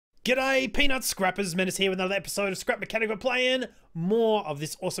G'day, Peanut Scrappers. Menace here with another episode of Scrap Mechanic. We're playing more of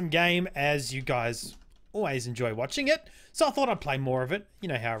this awesome game, as you guys always enjoy watching it. So I thought I'd play more of it. You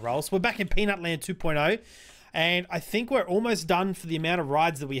know how it rolls. We're back in Peanut Land 2.0, and I think we're almost done for the amount of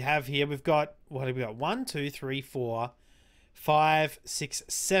rides that we have here. We've got, what have we got? 1, 2, 3, 4, 5, 6,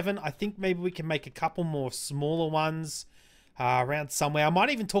 7. I think maybe we can make a couple more smaller ones around somewhere. I might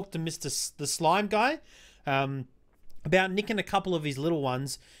even talk to the Slime guy about nicking a couple of his little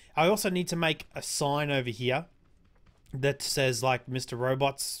ones. I also need to make a sign over here that says like Mr.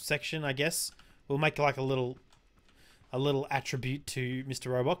 Robot's section, I guess. We'll make like a little attribute to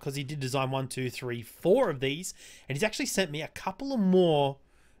Mr. Robot, because he did design 1, 2, 3, 4 of these, and he's actually sent me a couple of more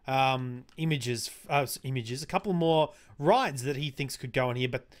images, a couple more rides that he thinks could go in here.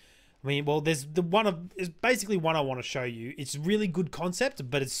 But I mean, well, there's basically one I want to show you. It's really good concept,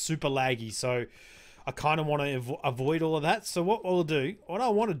 but it's super laggy, so I kind of want to avoid all of that. So what I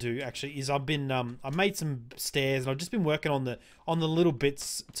want to do actually is I made some stairs, and I've just been working on the little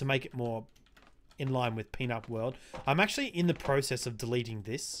bits to make it more in line with Peanut World. I'm actually in the process of deleting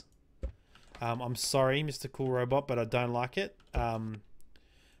this. I'm sorry, Mr. Cool Robot, but I don't like it.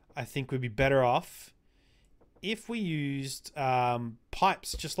 I think we'd be better off if we used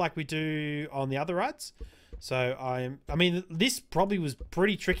pipes, just like we do on the other rides. So I mean, this probably was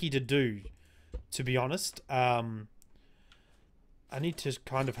pretty tricky to do, to be honest. I need to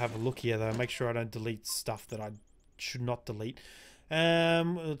kind of have a look here though, make sure I don't delete stuff that I should not delete.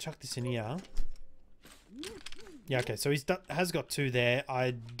 We'll chuck this in here. Yeah, okay, so he has got 2 there.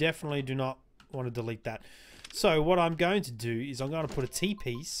 I definitely do not want to delete that. So what I'm going to do is I'm going to put a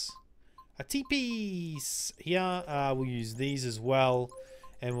T-piece here. We'll use these as well,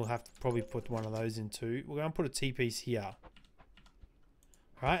 and we'll have to probably put one of those in too. We're going to put a T-piece here.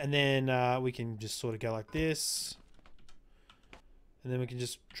 Right, and then we can just sort of go like this, and then we can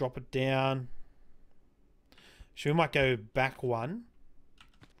just drop it down. So we might go back one,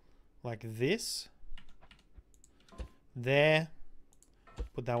 like this. There.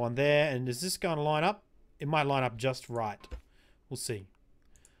 Put that one there, and is this going to line up? It might line up just right. We'll see.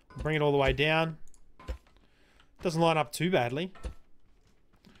 Bring it all the way down. Doesn't line up too badly.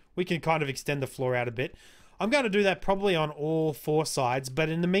 We can kind of extend the floor out a bit. I'm going to do that probably on all 4 sides, but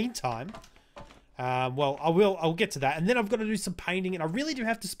in the meantime, well, I'll get to that, and then I've got to do some painting, and I really do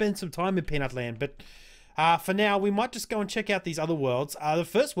have to spend some time in Peanut Land, but for now, we might just go and check out these other worlds. The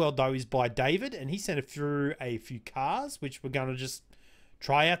first world, though, is by David, and he sent it through a few cars, which we're going to just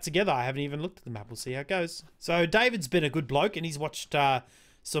try out together. I haven't even looked at the map. We'll see how it goes. So David's been a good bloke, and he's watched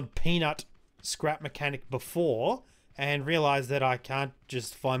some Peanut Scrap Mechanic before, and realised that I can't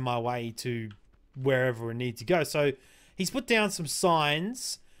just find my way to wherever we need to go. So he's put down some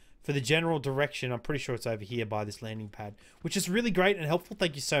signs for the general direction. I'm pretty sure it's over here by this landing pad, which is really great and helpful.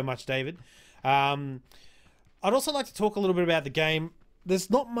 Thank you so much, David. I'd also like to talk a little bit about the game. There's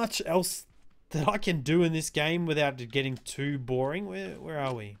not much else that I can do in this game without it getting too boring. Where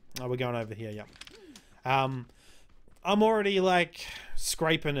are we? Oh, we're going over here. Yep. I'm already like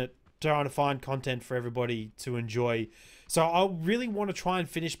scraping it, trying to find content for everybody to enjoy. So I really want to try and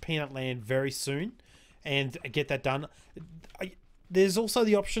finish Peanut Land very soon and get that done. There's also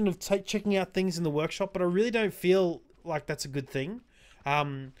the option of checking out things in the workshop, but I really don't feel like that's a good thing.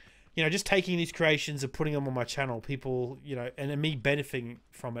 You know, just taking these creations and putting them on my channel, people, you know, and me benefiting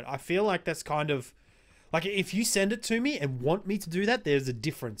from it. I feel like that's kind of like, if you send it to me and want me to do that, there's a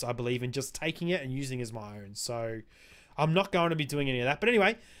difference, I believe, in just taking it and using it as my own. So I'm not going to be doing any of that. But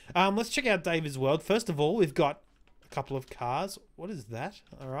anyway, let's check out David's world. First of all, we've got a couple of cars. What is that?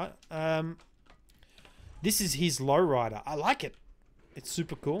 All right. This is his Lowrider. I like it. It's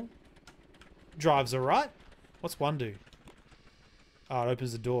super cool. Drives all right. What's one do? Oh, it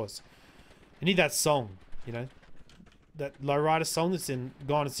opens the doors. I need that song, you know, that Lowrider song that's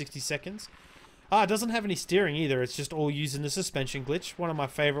gone in 60 seconds. It doesn't have any steering either. It's just all using the suspension glitch. One of my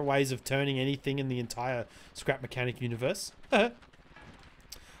favorite ways of turning anything in the entire Scrap Mechanic universe.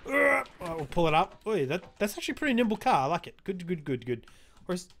 We'll pull it up. Oh, yeah, that's actually a pretty nimble car. I like it. Good.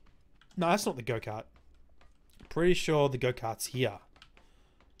 Whereas, no, that's not the go-kart. Pretty sure the go-kart's here.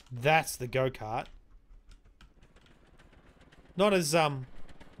 That's the go-kart. Not as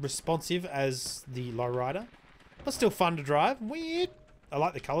responsive as the Lowrider, but still fun to drive. Weird. I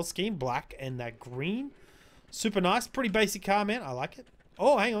like the color scheme, black and that green. Super nice. Pretty basic car, man. I like it.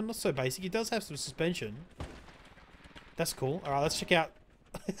 Oh, hang on, not so basic. It does have some suspension. That's cool. All right, let's check out.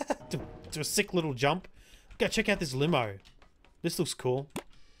 do a sick little jump. Go check out this limo. This looks cool.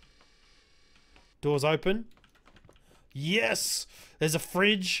 Doors open. Yes! There's a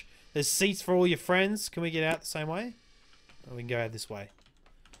fridge. There's seats for all your friends. Can we get out the same way? Oh, we can go out this way.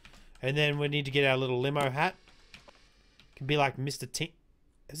 And then we need to get our little limo hat. Can be like Mr. T.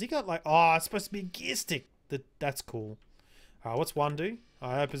 Has he got like... Oh, it's supposed to be a gear stick. That's cool. What's 1 do?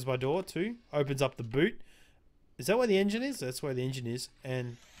 Opens my door. 2 opens up the boot. Is that where the engine is? That's where the engine is.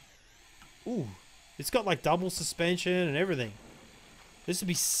 And... Ooh. It's got like double suspension and everything. This would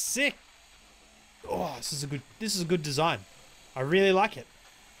be sick. Oh, this is a good design. I really like it.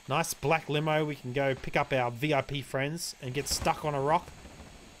 Nice black limo. We can go pick up our VIP friends and get stuck on a rock.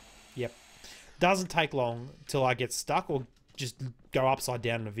 Yep. Doesn't take long till I get stuck or just go upside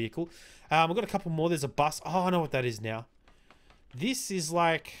down in a vehicle. We've got a couple more. There's a bus. Oh, I know what that is now. This is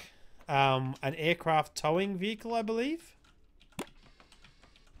like an aircraft towing vehicle, I believe.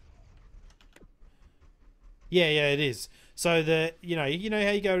 Yeah, it is. So you know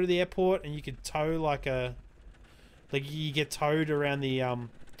how you go to the airport and you can tow like you get towed around the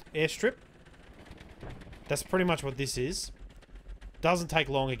airstrip. That's pretty much what this is. Doesn't take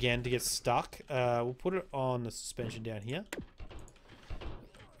long again to get stuck. We'll put it on the suspension down here.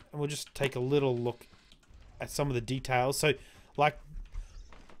 And we'll just take a little look at some of the details. So, like,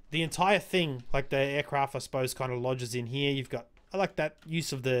 the entire thing, like the aircraft, I suppose, kind of lodges in here. You've got, I like that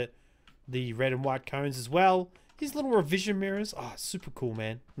use of the red and white cones as well. These little revision mirrors. Oh, super cool,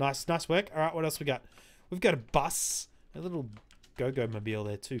 man. Nice work. All right, what else we got? We've got a bus. A little go-go mobile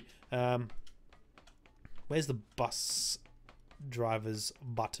there, too. Where's the bus driver's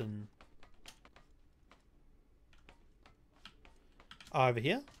button? Oh, over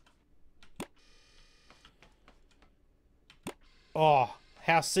here. Oh,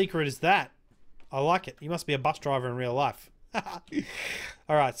 how secret is that? I like it. You must be a bus driver in real life.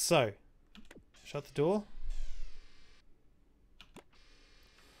 Alright, so. Shut the door.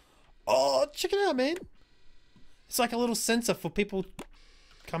 Oh, check it out, man. It's like a little sensor for people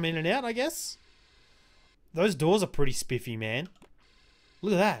come in and out, I guess. Those doors are pretty spiffy, man.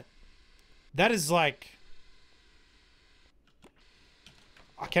 Look at that. That is like...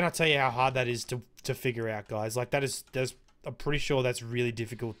 I cannot tell you how hard that is to figure out, guys. Like, I'm pretty sure that's really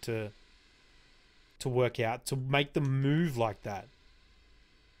difficult to work out, to make them move like that.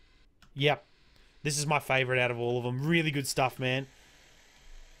 Yep. This is my favorite out of all of them. Really good stuff, man.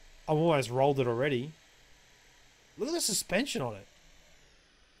 I've almost rolled it already. Look at the suspension on it.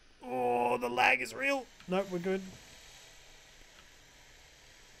 Oh, the lag is real. Nope, we're good.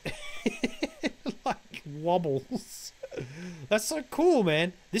 Like wobbles. That's so cool,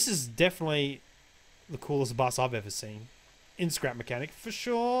 man. This is definitely the coolest bus I've ever seen. In Scrap Mechanic, for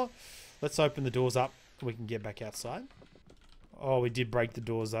sure. Let's open the doors up and we can get back outside. Oh, we did break the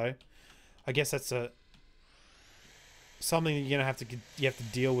doors though. I guess that's something that you have to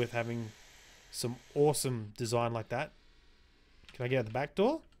deal with, having some awesome design like that. Can I get out the back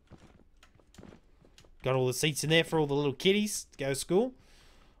door? Got all the seats in there for all the little kiddies to go to school.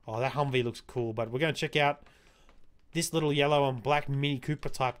 Oh, that Humvee looks cool, but we're going to check out this little yellow and black Mini Cooper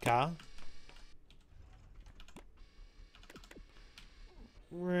type car.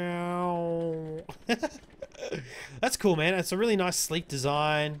 That's cool, man. It's a really nice sleek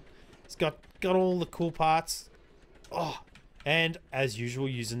design. It's got all the cool parts. Oh, and as usual,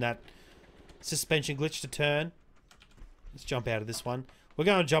 using that suspension glitch to turn. Let's jump out of this one. We're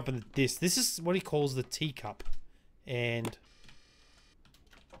going to jump into this. This is what he calls the teacup. And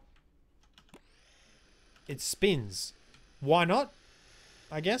it spins. Why not?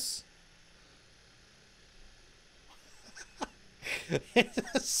 I guess.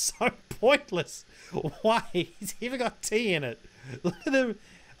 It's so pointless. Why? He's even got tea in it. Look at them.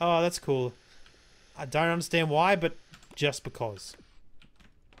 Oh, that's cool. I don't understand why, but just because.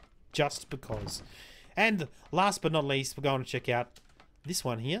 Just because. And last but not least, we're going to check out this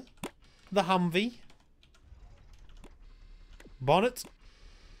one here. The Humvee. Bonnet.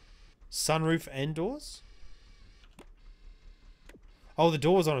 Sunroof and doors. Oh, the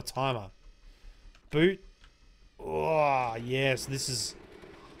door's on a timer. Boot. Oh, yes. This is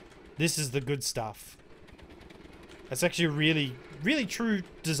the good stuff. That's actually a really, really true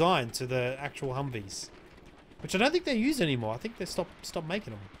design to the actual Humvees. Which I don't think they use anymore. I think they stopped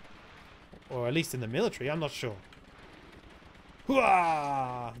making them. Or at least in the military. I'm not sure.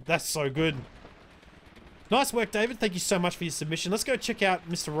 Hooah! That's so good. Nice work, David. Thank you so much for your submission. Let's go check out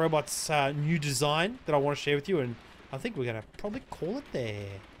Mr. Robot's new design that I want to share with you. And I think we're going to probably call it there.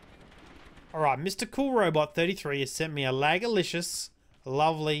 Alright, Mr. Cool Robot 33 has sent me a Lagalicious,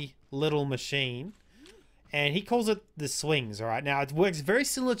 lovely little machine. And he calls it the Swings, alright? Now, it works very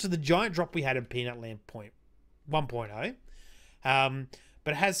similar to the giant drop we had in Peanut Land 1.0.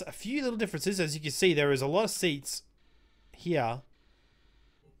 But it has a few little differences. As you can see, there is a lot of seats here.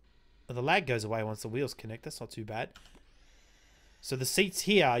 The lag goes away once the wheels connect. That's not too bad. So the seats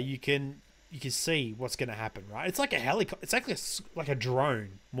here, you can see what's going to happen, right? It's like a helicopter. It's like a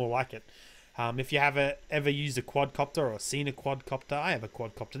drone, more like it. If you have ever used a quadcopter or seen a quadcopter, I have a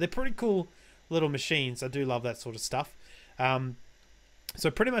quadcopter. They're pretty cool little machines. I do love that sort of stuff. So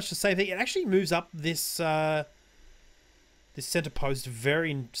pretty much the same thing. It actually moves up this this center post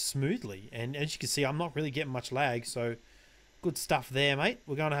very smoothly, and as you can see, I'm not really getting much lag. So good stuff there, mate.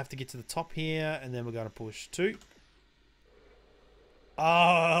 We're going to have to get to the top here, and then we're going to push 2.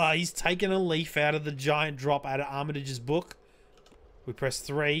 Oh, he's taken a leaf out of the giant drop out of Armitage's book. We press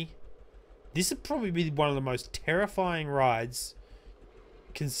 3. This would probably be one of the most terrifying rides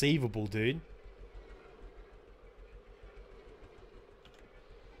conceivable, dude.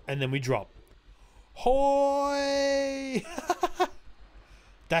 And then we drop. Hoy!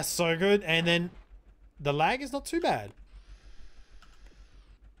 That's so good. And then the lag is not too bad.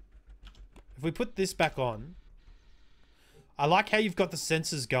 If we put this back on, I like how you've got the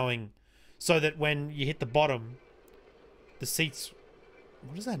sensors going so that when you hit the bottom, the seats...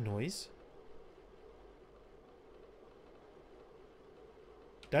 What is that noise?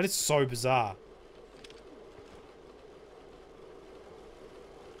 That is so bizarre.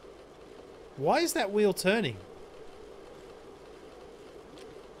 Why is that wheel turning?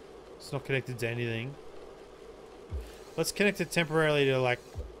 It's not connected to anything. Let's connect it temporarily to, like,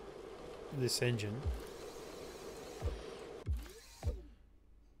 this engine.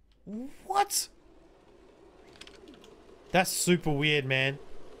 What? That's super weird, man.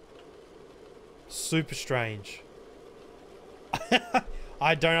 Super strange.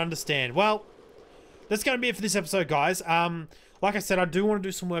 I don't understand. Well, that's going to be it for this episode, guys. Like I said, I do want to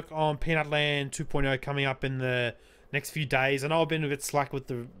do some work on Peanutland 2.0 coming up in the next few days. I know I've been a bit slack with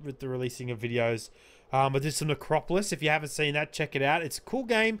the releasing of videos. But there's some Necropolis. If you haven't seen that, check it out. It's a cool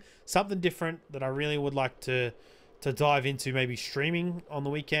game, something different that I really would like to dive into, maybe streaming on the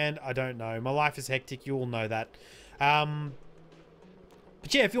weekend. I don't know. My life is hectic. You all know that.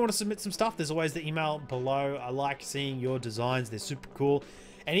 But yeah, if you want to submit some stuff, there's always the email below. I like seeing your designs. They're super cool.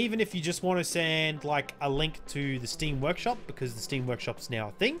 And even if you just want to send like a link to the Steam Workshop, because the Steam Workshop's now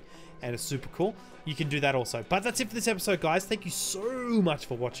a thing and it's super cool, you can do that also. But that's it for this episode, guys. Thank you so much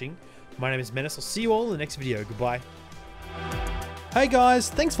for watching. My name is Menace. I'll see you all in the next video. Goodbye. Hey guys,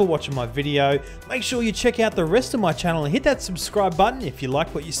 thanks for watching my video. Make sure you check out the rest of my channel and hit that subscribe button if you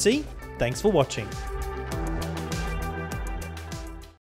like what you see. Thanks for watching.